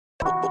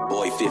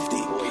Boy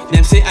 50.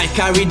 Them say I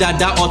carry that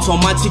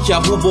automatic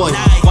Yahoo boy.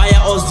 Wire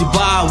us the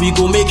bar, we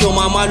go make your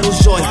mama lose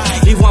joy.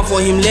 Leave one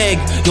for him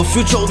leg, your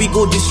future we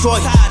go destroy.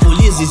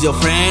 Police is your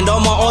friend,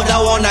 all my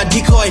other one a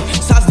decoy.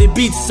 Saz the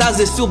beat, Saz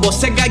the still, but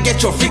Sega get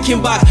your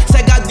freaking back.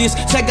 Sega this,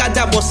 Sega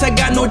that, but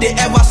Sega know they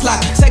ever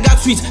slack. Sega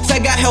tweet,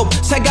 Sega help,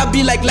 Sega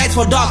be like light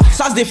for dark.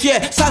 Saz the fear,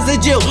 Saz the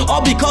jail,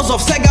 all because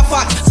of Sega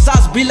fact.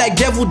 Saz be like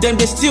devil, them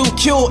they still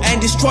kill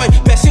and destroy.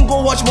 Person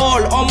go watch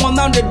ball, all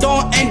now they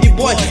don't end the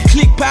boy.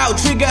 Click pow,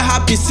 trigger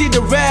happy, see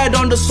the red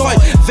on the soil.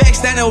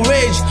 Vexed and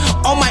enraged,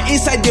 on my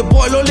inside the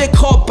boil. Only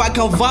cup I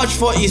can vouch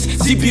for is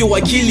CP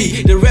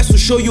Wakili. The rest will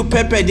show you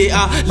pepper, they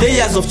are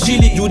layers of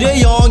chili. You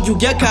they young, you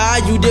get car,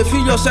 you they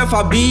feel yourself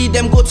a beat.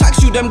 Them go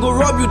tax you, them go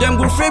rob you, them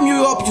go frame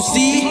you up, you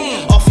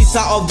see.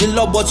 Officer of the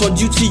law, but on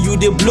duty you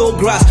they blow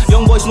grass.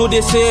 Young boys know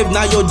they save,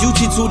 now your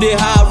duty to they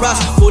harass.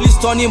 Police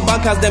turning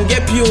bankers, them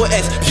get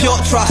POS, pure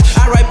trust.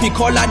 RIP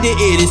caller day,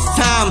 it is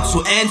time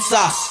to end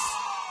SARS.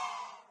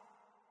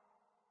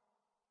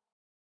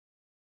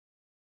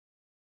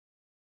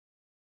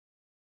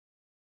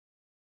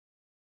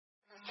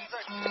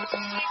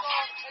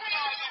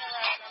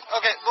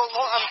 Okay, well,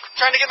 I'm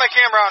trying to get my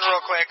camera on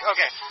real quick.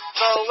 Okay,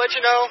 so I'll let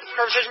you know,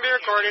 conversation being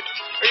recorded.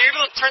 Are you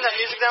able to turn that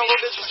music down a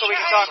little bit just so we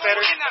can talk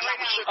better?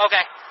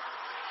 Okay. I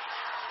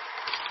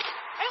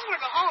just want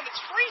to go home.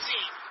 It's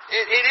freezing.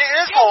 It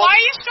is cold. Why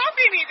are you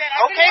stopping me then?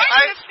 I've been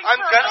riding this thing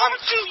for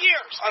over 2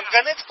 years. I'm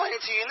gonna explain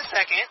it to you in a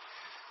second.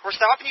 We're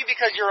stopping you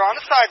because you're on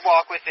the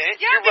sidewalk with it.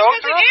 Yeah, you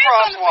rode through a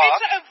crosswalk.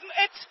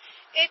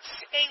 It's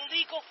a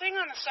legal thing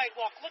on the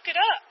sidewalk. Look it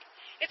up.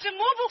 It's a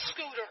mobile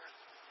scooter.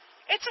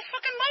 It's a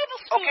fucking mobile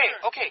scooter.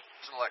 Okay.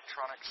 It's an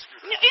electronic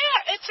scooter.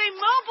 Yeah, it's a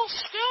mobile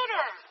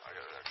scooter.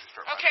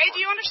 Okay,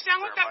 do you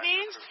understand what that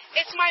means?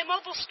 It's my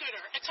mobile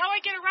scooter. It's how I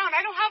get around.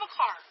 I don't have a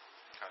car.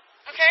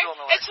 Okay?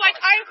 It's like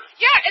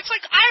it's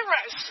like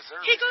Iris.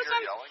 He goes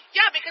on.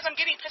 Yeah, because I'm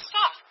getting pissed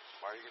off.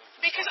 Why are you getting pissed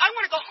off? Because I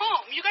want to go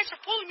home. You guys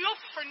are pulling me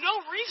over for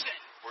no reason.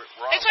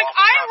 It's like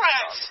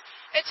Iris.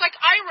 It's like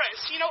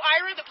Iris. You know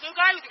Ira, the blue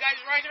guy with the guy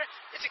who's riding around?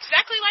 It's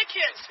exactly like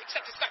his,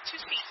 except it's got 2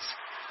 seats.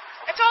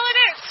 That's all it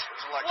is.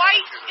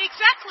 White,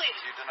 exactly.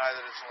 Do you deny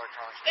that it's an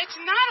electronic scooter?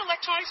 It's not an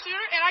electronic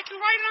scooter, and I can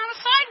ride it on a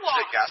sidewalk.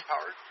 Is it gas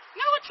powered?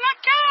 No, it's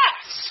not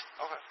gas.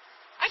 Okay.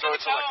 I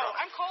gotta go.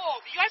 I'm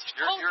cold. You guys are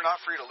cold. You're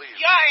not free to leave.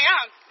 Yeah, I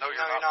am. No,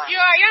 you're not.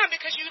 Yeah, I am,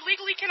 because you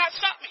legally cannot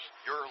stop me.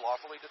 You're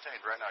lawfully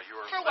detained right now. You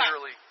are For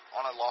literally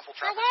on a lawful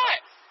traffic For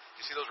what?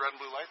 stop. You see those red and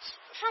blue lights?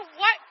 For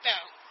what,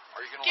 though? Are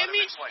you going to let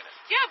me explain it?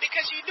 Yeah,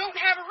 because you don't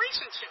have a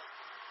reason to.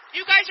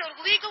 You guys are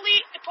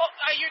legally,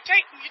 you're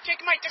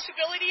taking my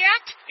Disability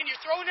Act and you're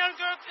throwing it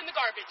in the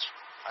garbage.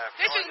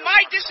 This is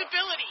my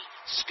disability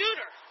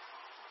scooter.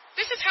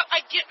 This is how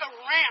I get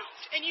around.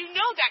 And you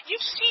know that.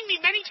 You've seen me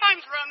many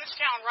times around this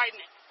town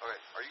riding it. Okay.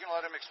 Are you going to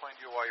let him explain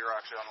to you why you're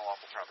actually on a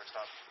lawful traffic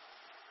stop?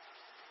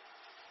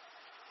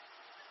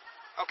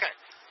 Okay.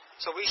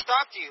 So we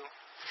stopped you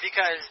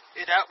because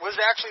it was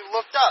actually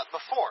looked up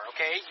before,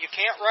 okay? You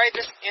can't ride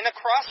this in a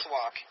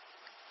crosswalk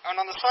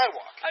and on the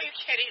sidewalk. Are you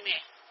kidding me?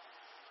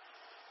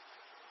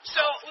 So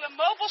the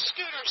mobile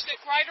scooters that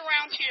ride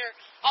around here,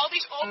 all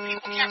these old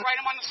people can't ride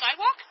them on the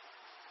sidewalk?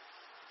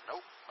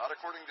 Nope, not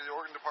according to the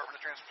Oregon Department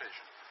of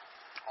Transportation.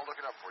 I'll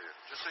look it up for you,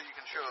 just so you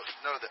can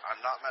know that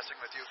I'm not messing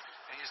with you,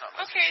 and he's not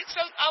messing with you. Okay,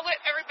 so I'll let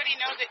everybody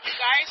know that you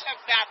guys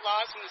have bad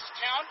laws in this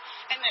town,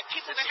 and that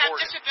people that have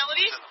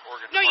disabilities...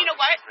 No, you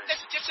know what? There's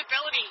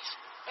disabilities,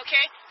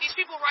 okay? These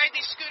people ride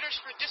these scooters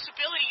for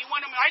disability. You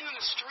want them riding on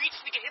the streets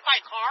to get hit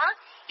by a car?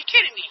 You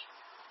kidding me?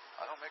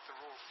 I don't make the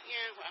rules.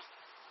 Yeah, well...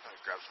 Let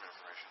me grab some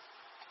information.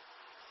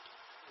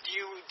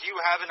 Do you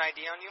have an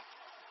ID on you?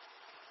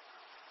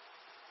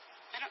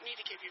 I don't need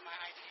to give you my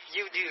ID.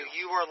 You do.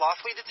 You are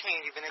lawfully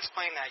detained. You've been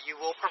explained that. You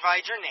will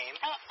provide your name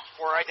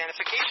or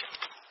identification.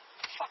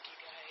 Fuck you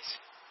guys.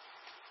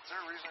 Is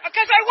there a reason?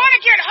 Because I want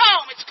to get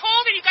home. It's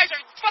cold and you guys are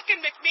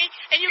fucking with me,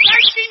 and you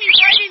guys see me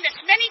riding this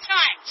many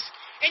times,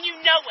 and you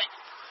know it.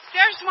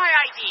 There's my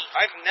ID.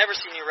 I've never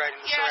seen you riding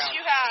this around. Yes,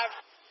 you have.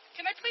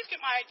 Can I please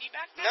get my ID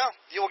back now?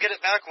 No, you'll get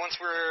it back once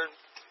we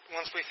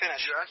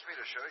finish. You asked me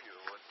to show you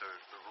what the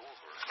rules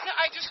were. No,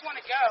 I just want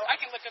to go. I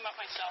can look them up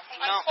myself.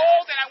 I'm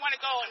cold and I want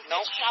to go and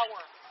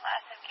shower.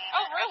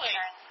 Oh, really?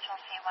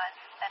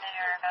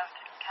 Senator revoked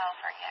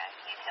California,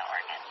 Eastern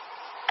Oregon.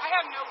 I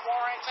have no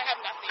warrants. I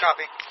have nothing.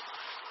 Copy.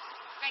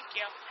 Thank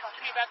you.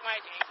 Give me back my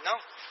ID. No,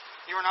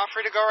 you are not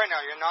free to go right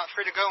now. You're not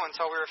free to go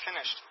until we are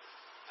finished.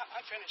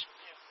 I'm finished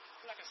with you.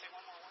 I'm not going to say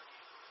one more word to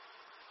you.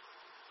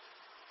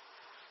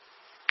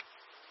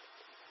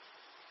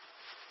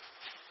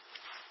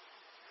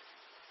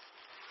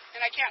 And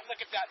I can't look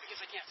at that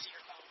because I can't see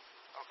your phone.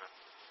 Okay.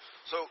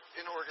 So,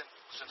 in Oregon,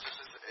 since this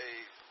is a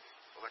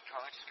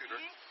electronic scooter,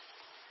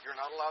 you're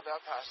not allowed to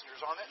have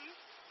passengers on it.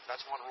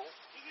 That's one rule.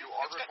 You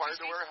are required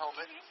to wear a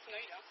helmet. No,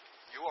 you don't.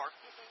 You are.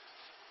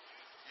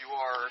 You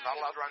are not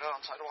allowed to ride it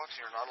on sidewalks,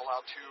 and you're not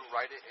allowed to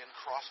ride it in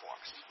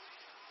crosswalks.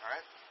 All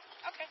right?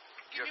 Okay.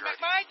 Give me back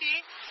my ID,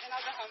 and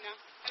I'll go home now.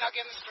 And I'll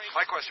get in the street.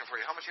 My question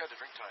for you, how much you had to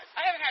drink tonight?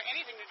 I haven't had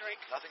anything to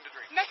drink. Nothing to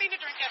drink. Nothing to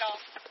drink at all.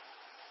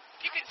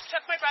 You can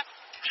suck my breath.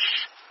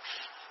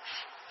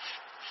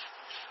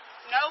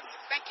 No,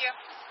 thank you.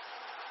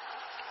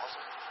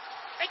 Awesome.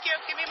 Thank you.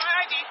 Give me my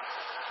ID.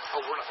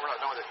 Oh, we're not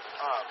done with it.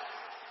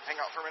 Hang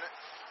out for a minute,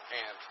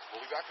 and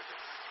we'll be back with you.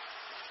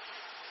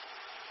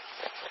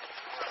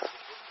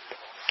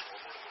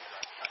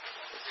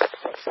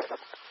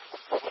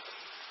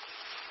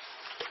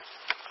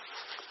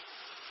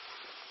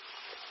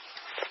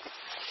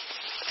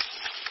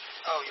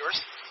 Oh,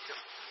 yours? Yep.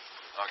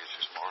 I'll get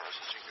you some RS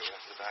so you can go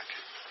after the back.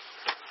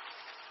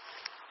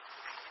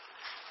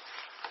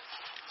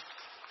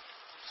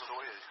 So the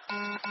way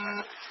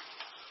I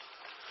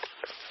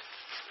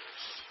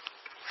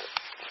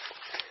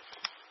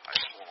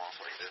just pull them off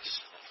like this,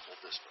 and then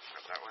hold this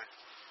up that way,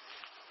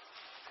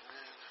 and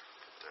then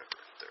put that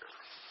right there.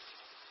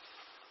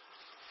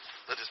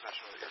 The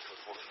dispatch know that you're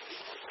code 4.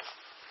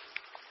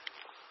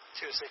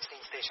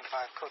 216 Station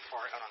 5, code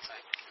 4, out on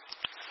site.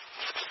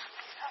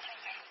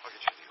 I'll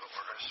get you the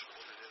ORS for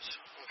what it is.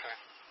 Okay.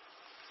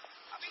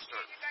 I'll be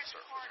Start seeing you guys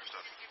with tomorrow your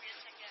stuff. to give me a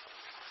ticket.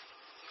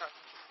 Okay.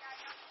 Yeah, I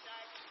know the guy.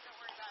 Don't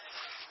worry about it.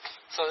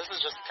 So this is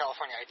just a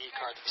California ID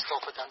card. Do we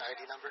still put down the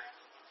ID number?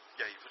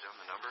 Yeah, you put down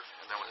the number,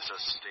 and then when it says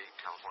state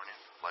California,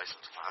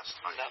 license class,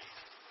 ID. No.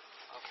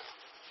 Okay.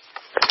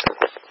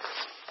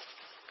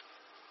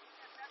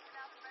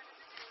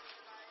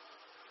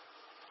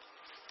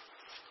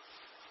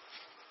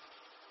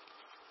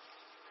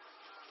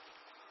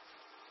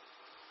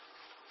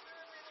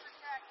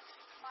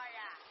 My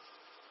ass.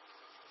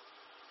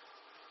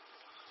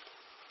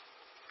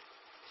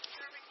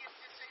 German gives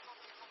disabled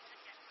people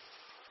tickets.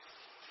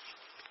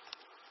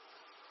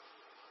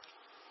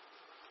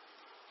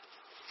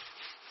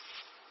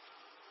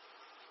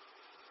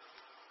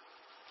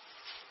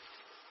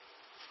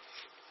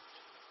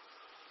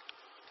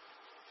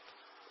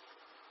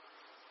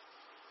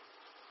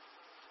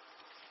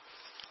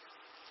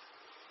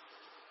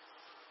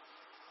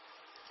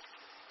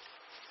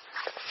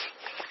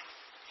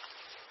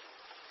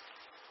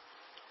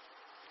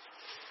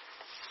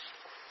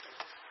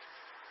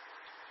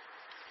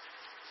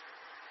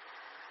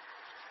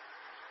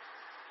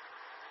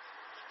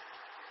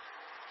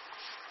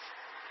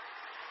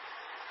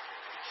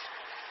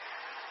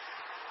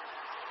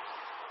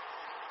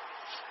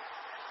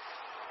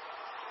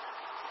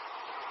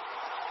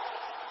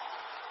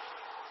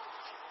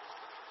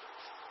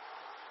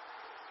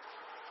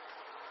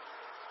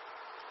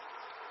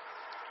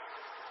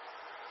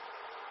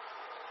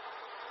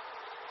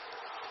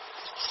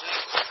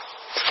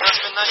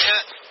 Hasn't been done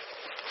yet.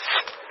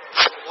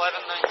 11:19.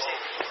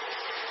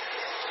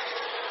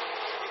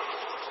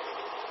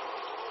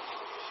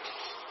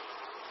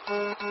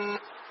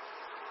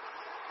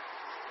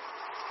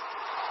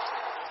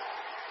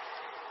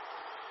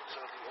 So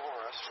the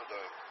ORS for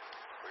the,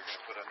 what you're going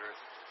to put under it.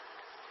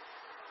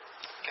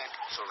 Okay.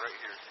 So right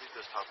here, leave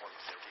this top one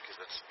empty because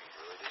that's speed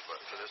related, but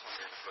for this one,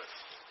 you're going to put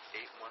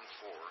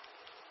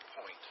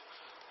 814.524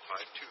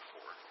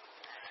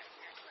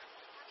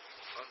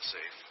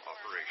 unsafe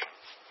operation.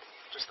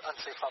 Just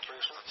unsafe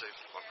operation? Unsafe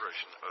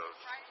operation of,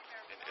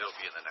 and it'll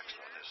be in the next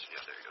one, is,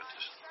 yeah, there you go.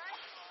 Just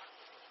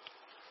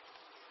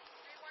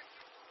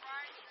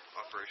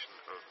operation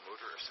of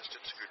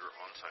motor-assisted scooter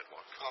on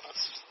sidewalk. Oh,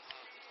 that's...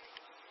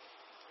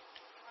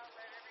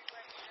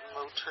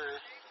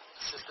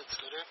 Motor-assisted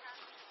scooter?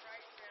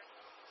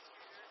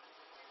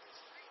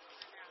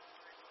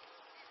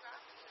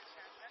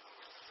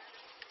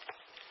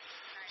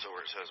 So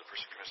where it says a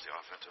person commits the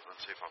offense of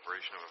unsafe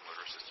operation of a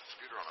motor-assisted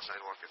scooter on a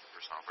sidewalk if the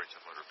person operates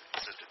a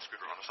motor-assisted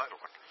scooter on a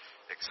sidewalk,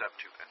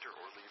 except to enter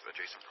or leave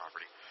adjacent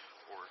property,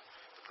 or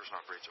the person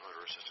operates a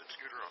motor-assisted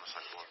scooter on a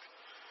sidewalk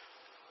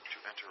to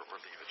enter or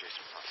leave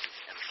adjacent property,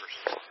 and the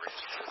person operates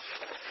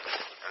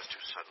as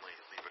to suddenly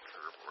leave a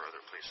curb or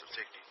other place of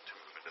safety to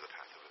move into the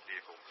path of a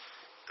vehicle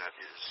that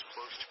is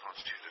close to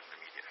constitute an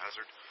immediate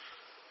hazard,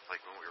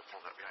 like when we were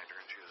pulling up behind her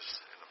and she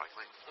was in the bike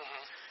lane.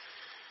 Mm-hmm.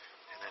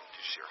 And then did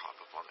you see her hop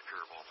up on the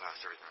curb all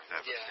past everything like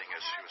that? But the thing is,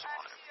 she was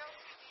on it. And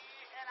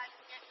I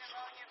can get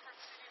pneumonia from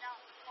sitting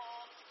out in the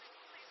cold.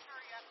 Please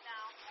hurry up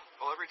now.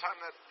 Well, every time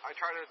that I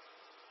try to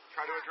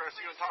address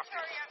you and talk to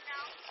you. Hurry up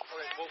now. All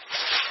right, well,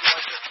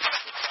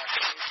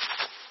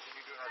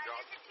 continue doing our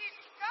job. Go.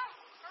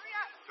 Hurry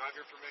up. Do I have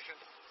your permission?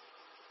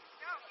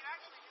 No, you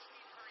actually just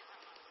need to hurry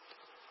up.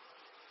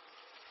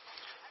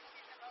 I can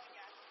get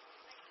pneumonia.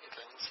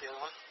 Okay, what's the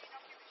other one?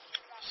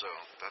 So,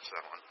 that's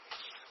that one.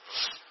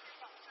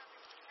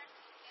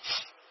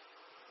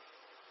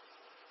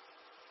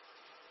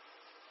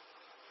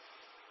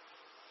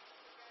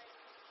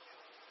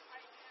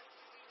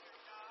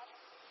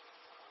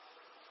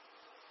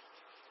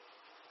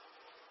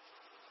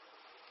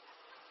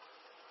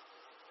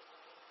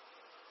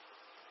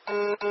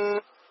 And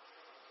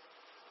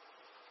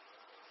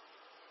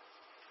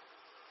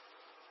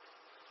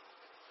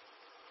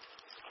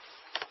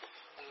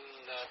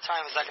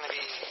time, is that going to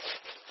be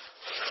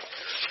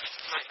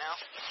right now?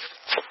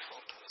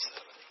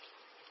 12:27.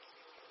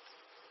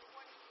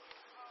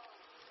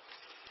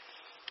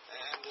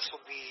 And this will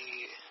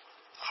be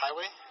a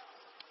highway?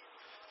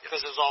 Yep.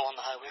 Because it was all on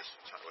the highway. Yes,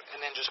 it's highway.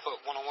 And then just put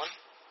 101?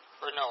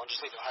 Or no,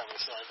 just leave the highway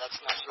side. That's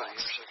not So the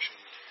intersection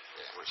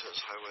where it says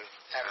Highway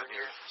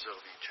Avenue. So it'll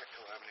be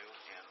Checkhill Avenue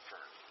and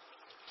Fern.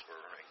 That's where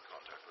we're making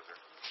contact with her.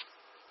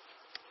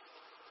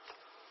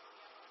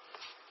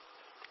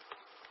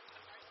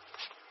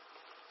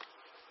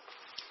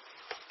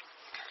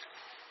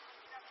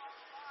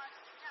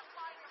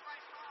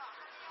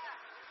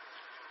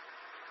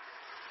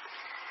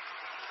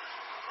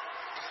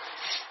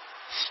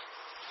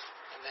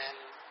 And then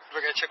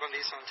we're going to check on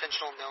these. So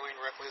intentional, knowing,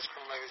 reckless,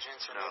 criminal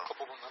negligence, or no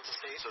culpable mental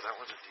state. So that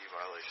one's a D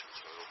violation,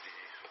 so it'll be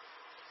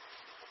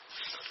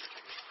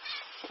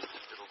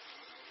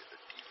the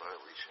D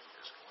violation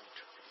is going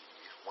to be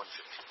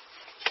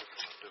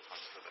 115. So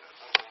fine for that.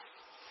 Okay.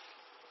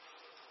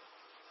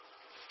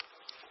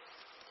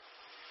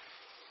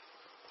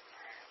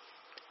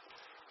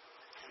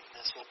 And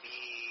this will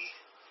be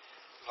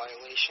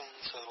violation,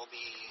 so it'll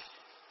be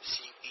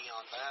CB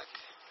on back.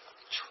 That'll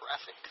be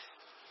traffic.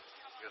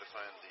 You gotta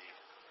find the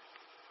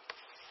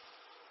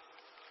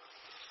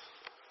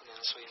And then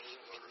this way you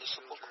need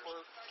municipal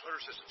court. motor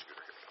assisted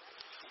scooter. Here we go.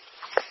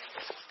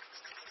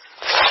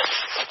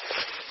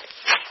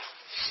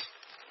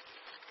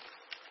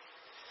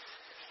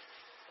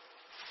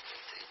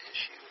 Date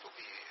issue will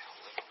be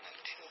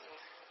 11/19.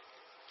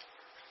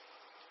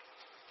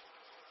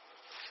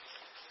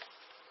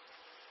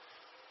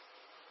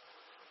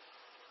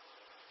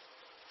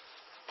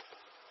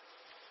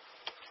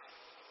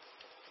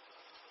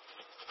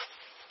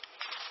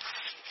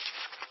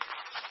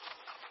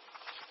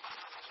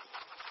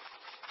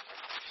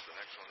 The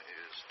next one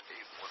is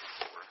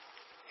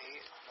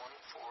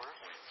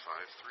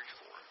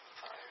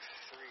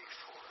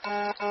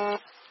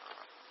 814.534.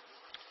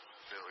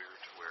 Failure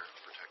to wear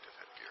protective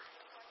headgear.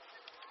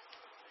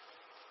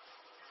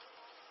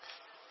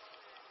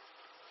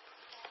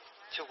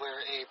 To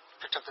wear a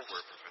protective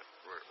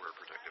Wear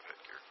protective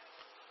headgear.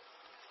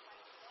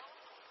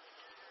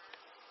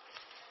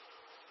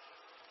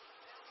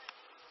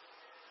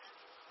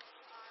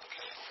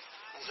 Okay.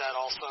 Is that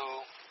also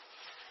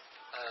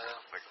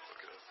I can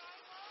look it up.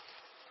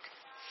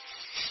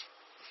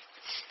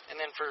 and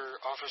then for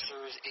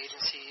officers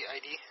agency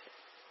ID?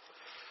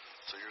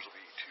 So yours will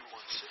be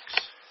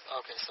 216.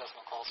 Okay, so that's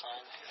no call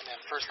sign. And then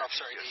first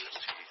officer ID. Yes,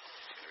 it's going to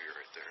be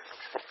right there.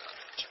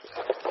 Okay, check that.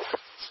 I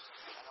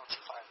know it's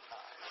 5'9".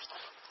 That's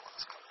not the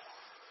last couple.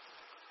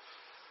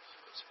 So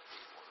it's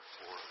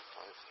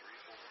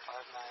 814.534.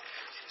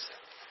 5'9",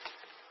 270.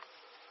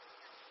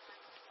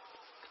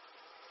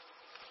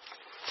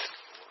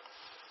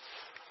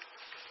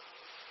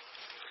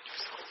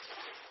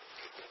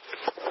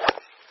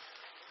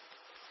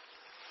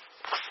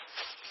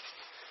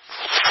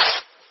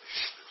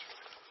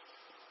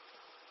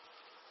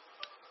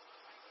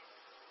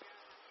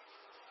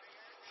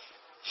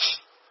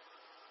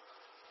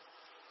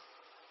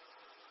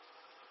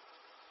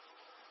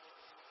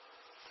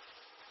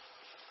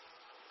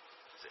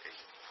 Is it 8?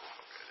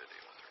 Okay, I did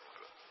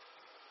 813.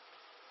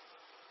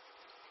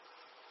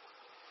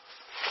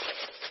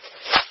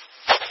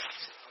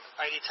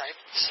 ID type,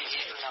 CD,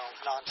 or no,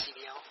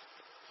 non-CDL.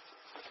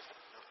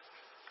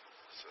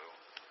 So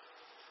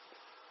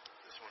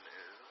this one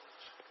is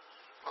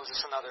Oh, is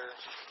this another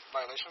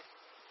violation?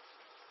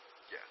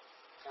 yeah.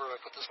 Where do I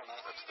put this one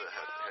at? That's the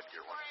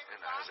headgear one,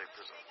 and that has a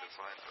presumptive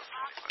fine of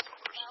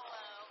 $25.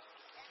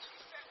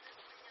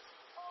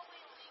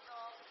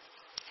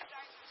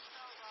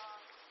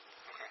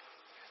 Okay. And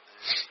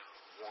then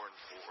warn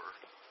for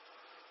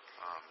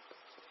I'm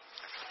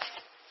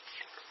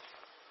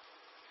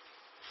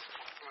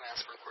going to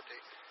ask for a court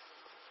date.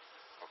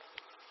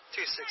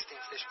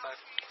 2/16, Station 5.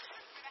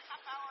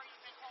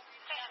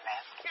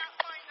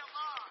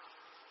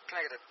 Can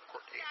I get a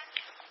court date?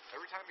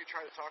 every time you try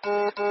to talk to me,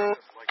 like Every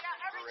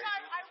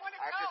time I want to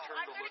I have go, to turn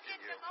I'm to going look to at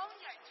get you.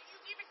 pneumonia. Do you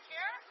even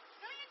care?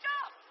 No, you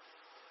don't.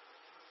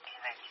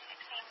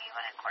 216, you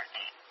want a court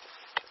date?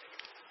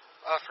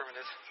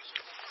 Affirmative.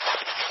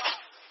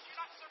 You're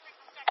not serving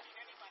protecting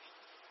anybody.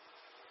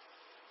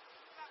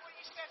 Is that what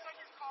you said on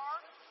your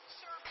card?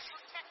 Serve and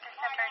protect my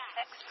December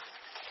ass. 6th.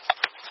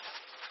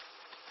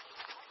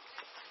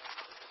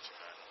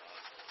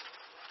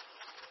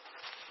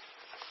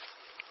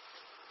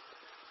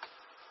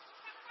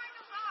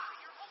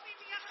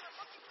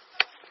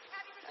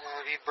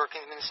 Have you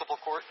Brookings Municipal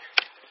Court?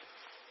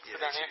 Yeah,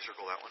 down so here? you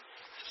circle that one.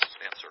 Just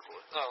stand circle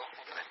it. Oh,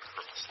 And then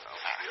cross out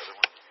the other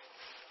one.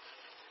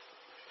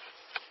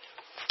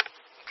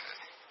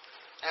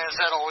 and is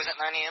that always at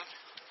 9 a.m.?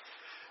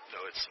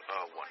 No, it's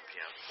 1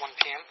 p.m. 1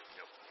 p.m.?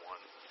 Yep,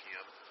 1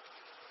 p.m.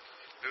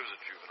 If it was a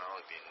juvenile,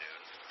 it'd be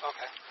noon.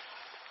 Okay.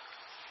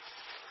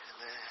 And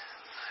then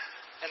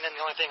And then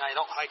the only thing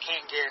I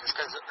can't get is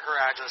because her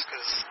address,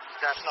 because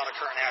that's not a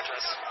current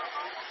address. I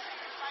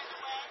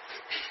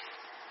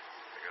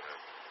gotta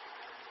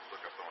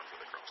look up the one for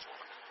the crosswalk.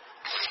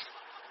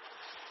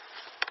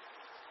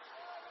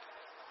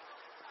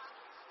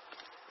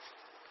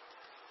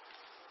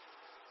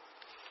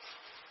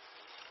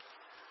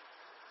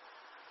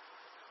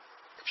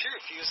 If she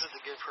refuses to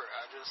give her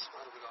address,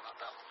 why do we go about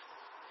that one?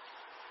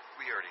 We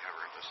We already have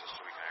her in this, so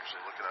we can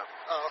actually look it up.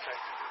 Oh, okay.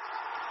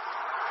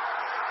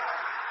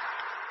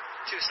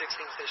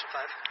 216 Station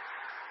 5.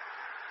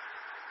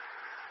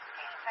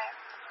 Station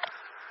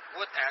 5.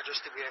 What address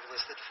do we have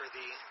listed for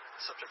the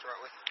subject route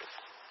with?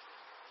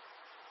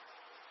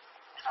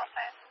 105.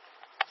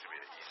 Should be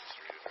an easy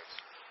street address.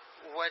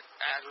 What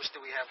address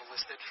do we have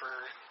listed for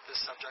this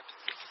subject? 908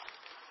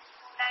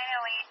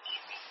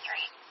 Easy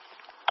Street.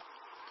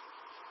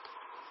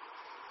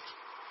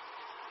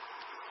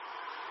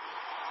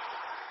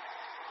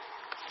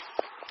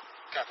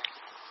 Copy.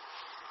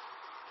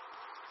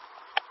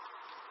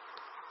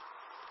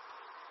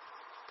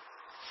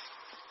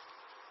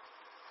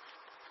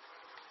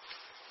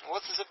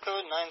 What's the zip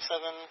code?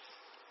 9741.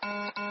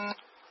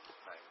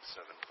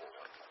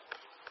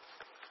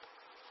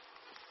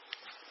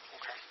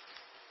 Okay.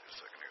 Just a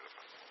second here to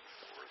find the one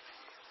for the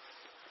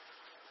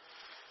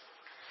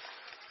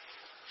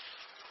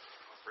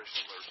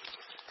Operation Motor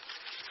System.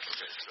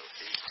 Okay, so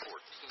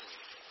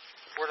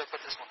 814. Where did I put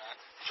this one at?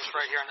 Just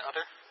right here on the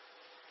other?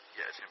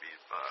 Yeah, it's going to be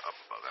up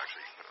above,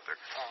 actually. You can put it there.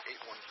 Oh.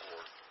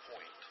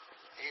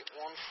 814.528.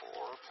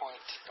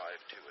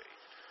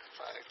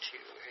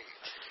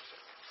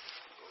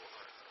 814.528.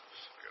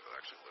 I got to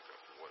actually look up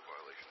what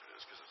violation it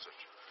is because it's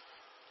such.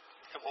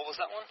 And what was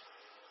that one?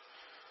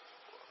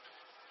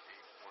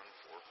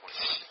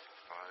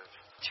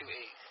 814.528.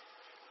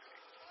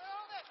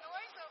 All that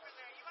noise over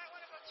there. You might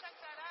want to go check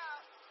that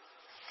out.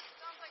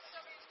 Sounds like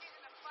somebody's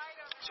getting a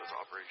fight over there. So it's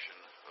operation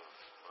of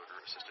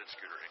motor assisted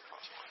scooter in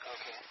crosswalk.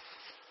 Okay.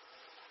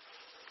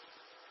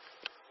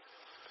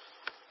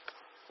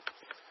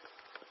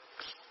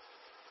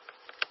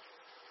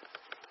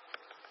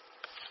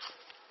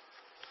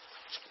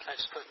 Can I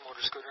just put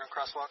motor scooter in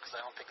crosswalk? Because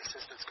I don't think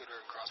assisted scooter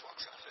in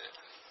crosswalk's going to fit.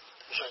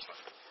 Sure.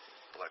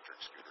 Electric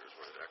scooter is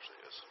what it actually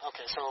is.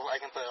 Okay, so I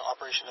can put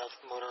operation of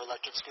motor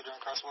electric scooter in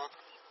crosswalk?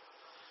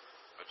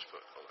 I just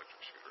put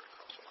electric scooter in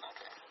crosswalk.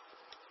 Okay.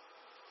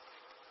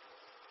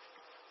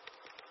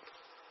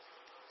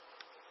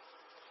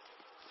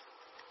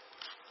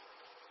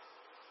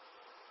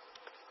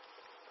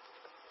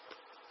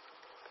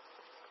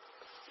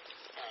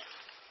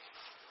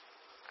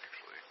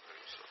 Actually,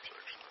 there's a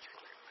subsection that's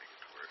probably going to make it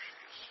to where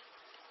she's.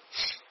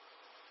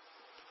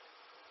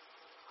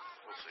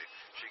 We'll see.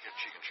 She can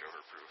show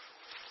her proof.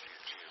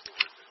 She used the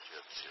word that she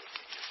had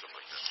COPD and stuff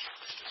like that.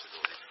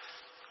 Disability.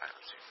 I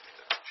haven't seen any of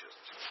that. She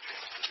hasn't seen a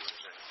chance to do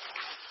anything.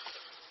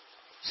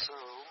 So,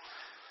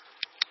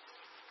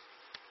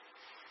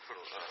 Put a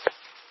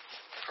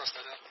cross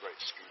that out. right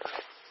scooter.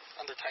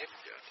 Under type?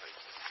 Yeah, type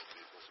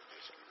vehicles would be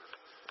a scooter.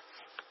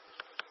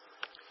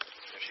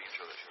 If she can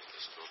show that she has a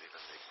disability,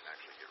 then they can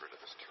actually get rid of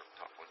this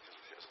top one because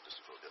if she has a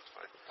disability, that's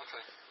fine.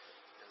 Okay.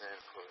 And then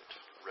put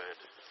red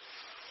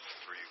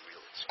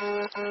three-wheeled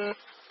scooter.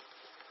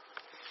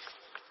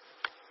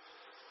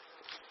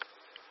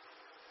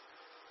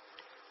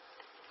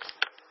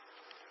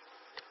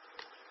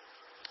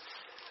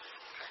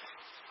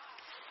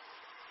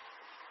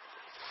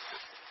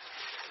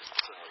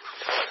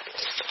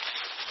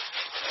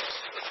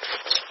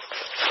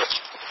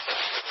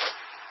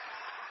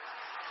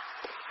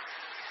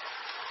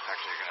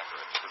 Actually, you're going to have to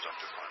write the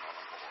presumptive fine on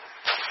them. Hold on.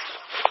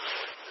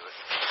 Do it.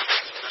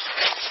 This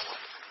one,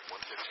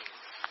 115.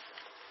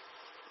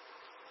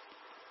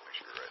 Make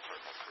sure you're right for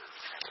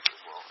transit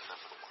as well. And then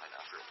put a line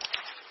after it.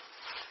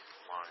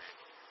 Line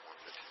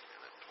 115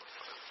 and then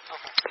 25.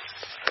 Okay.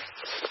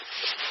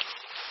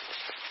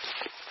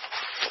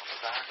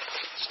 Back,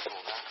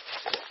 scroll that.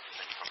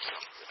 Then you come down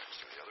to the next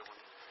to the other one.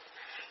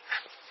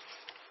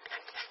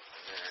 And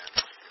then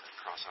you're going to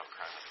cross out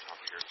crime at the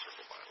top of here and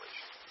circle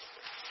violation.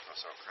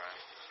 Cross out crime,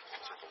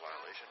 circle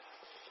violation.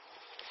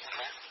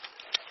 Okay.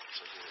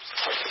 So here's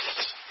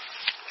this.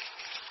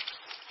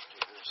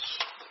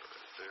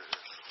 There.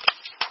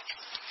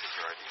 Take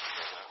your ID and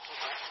show that.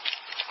 Okay.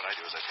 What I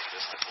do is I take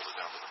this and I pull it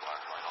down to the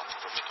black line on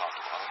from the top to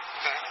bottom.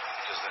 Okay.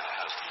 Because then it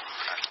has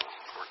the actual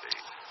court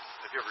date.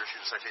 Have you ever issued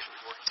a citation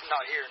before?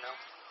 Not here, no.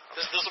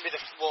 This will be the,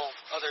 well,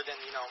 other than,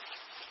 you know.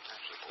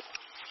 Actually, hold on. I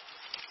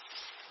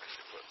need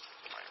to put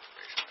my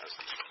information as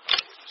the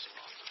eyewitness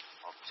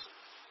officer.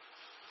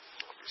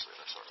 So obviously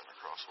I saw it in the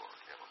crosswalk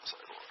and on the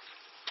sidewalk.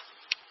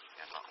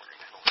 And not wearing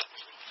a helmet.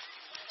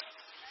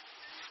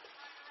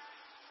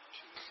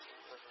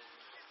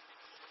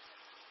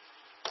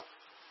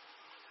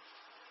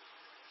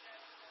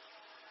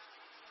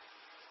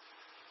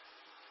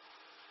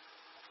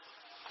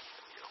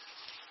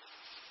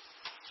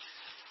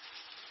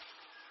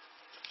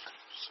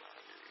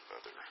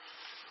 Other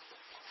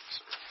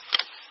officer.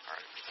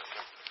 Alright,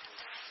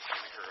 give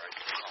me her ID.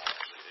 I'll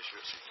actually issue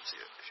it so you can see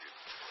it issued.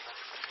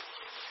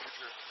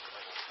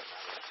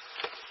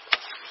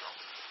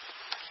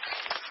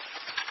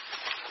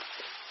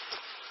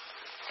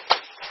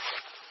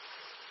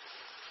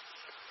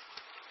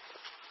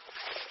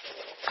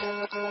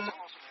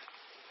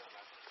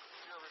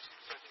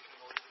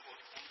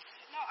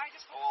 No, I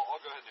just. Oh, I'll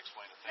go ahead and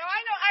explain it. No, I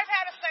know. I've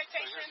had a So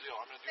citation. here's the deal.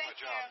 I'm going to do Thank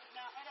my job.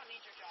 you. No, I don't need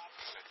your job.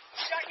 Okay.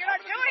 You're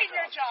not doing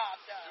your job,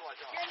 though. Do my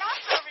job. You're not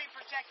serving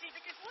for Jackie,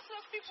 because look at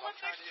those people So I'm up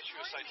there trying to issue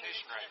a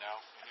citation right now,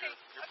 and Okay,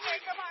 you're okay,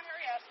 berating come me, on,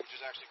 hurry up. which is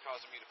actually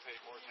causing me to pay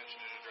more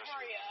attention and address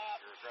Hurry up.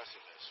 your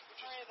aggressiveness,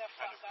 which Hurry is the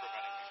kind of fuck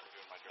preventing me up. from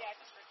doing my job. Yeah,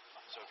 just hurry the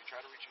fuck So if you try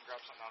to reach and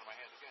grab something out of my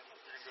hand again, you're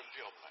going to go to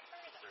jail tonight.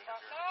 Hurry the You're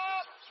fuck interfering with a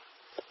up. police officer.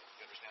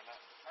 You understand that?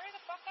 Hurry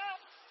the fuck up.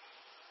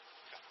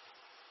 Okay.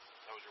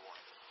 That was your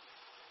warning.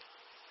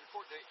 Your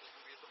court date is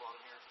going to be at the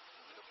bottom here.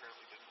 It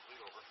apparently didn't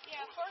bleed over.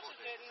 Yeah, of course it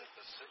didn't. Is it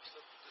the 6th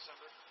of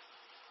December?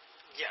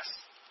 Yes.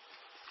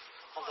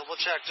 I'll double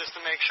check just to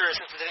make sure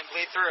since it didn't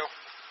bleed through.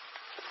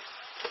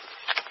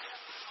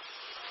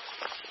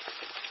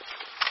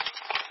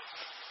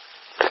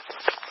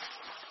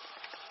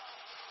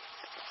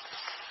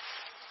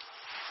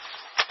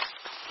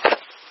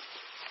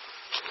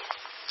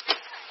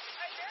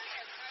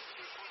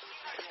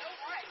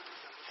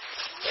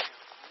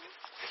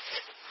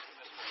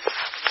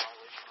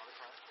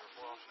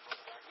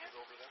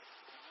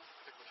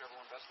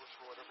 Works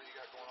for whatever you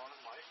got going on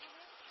in life.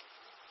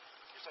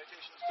 Your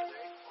citations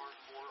today are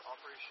for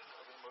operation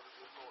of a motor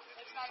vehicle in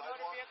It's a not a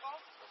motor sidewalk. vehicle.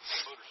 A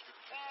motor scooter.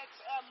 It's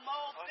a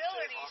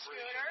mobility Unsafe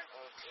scooter. operation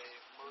of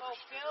a motor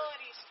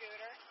Mobility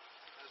scooter.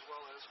 as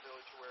well as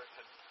failure to wear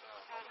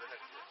helmet or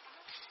headgear.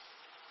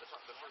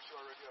 The first two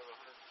I read you have a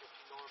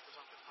 $115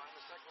 presumptive fine.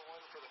 The second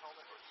one for the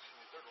helmet, or excuse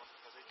me, the third one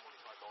has a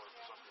 $25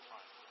 presumptive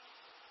fine.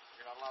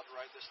 You're not allowed to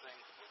ride this thing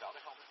without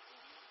a helmet.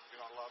 You're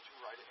not allowed to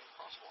ride it in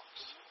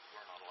crosswalks. You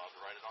are not allowed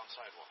to ride it on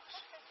sidewalks.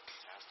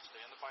 It has to stay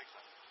in the bike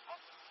lane.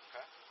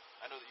 Okay?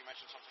 I know that you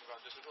mentioned something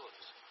about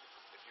disabilities.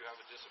 If you have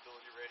a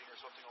disability rating or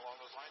something along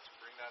those lines,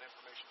 bring that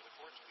information to the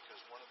courts because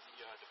one of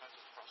the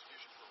defenses of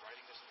prosecution for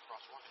riding this in the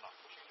crosswalk and not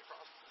pushing it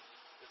across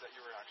is that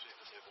you were actually a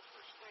disabled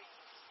person.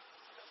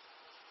 Okay.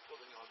 Well,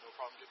 then you'll have no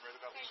problem getting rid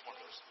of at least one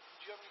of those.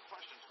 Do you have any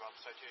questions about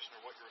the citation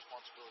or what your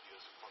responsibility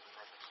is in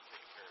reference to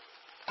taking care of it?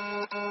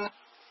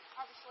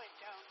 Obviously, I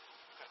don't.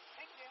 Okay.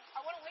 Thank you. I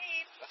want to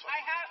leave. That's fine.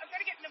 I'm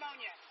going to get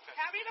pneumonia. Okay.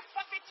 Have me the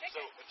fucking ticket.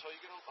 So, until you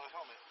get a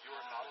helmet, you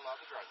are not allowed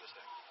to drive this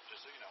thing,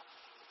 just so you know.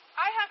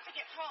 I have to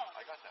get home.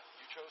 I got that.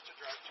 You chose to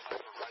drive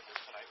tonight or ride this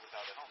tonight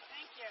without a helmet.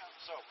 Thank you.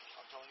 So,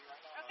 I'm telling you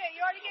right now. Okay,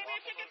 you already gave me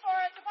a ticket for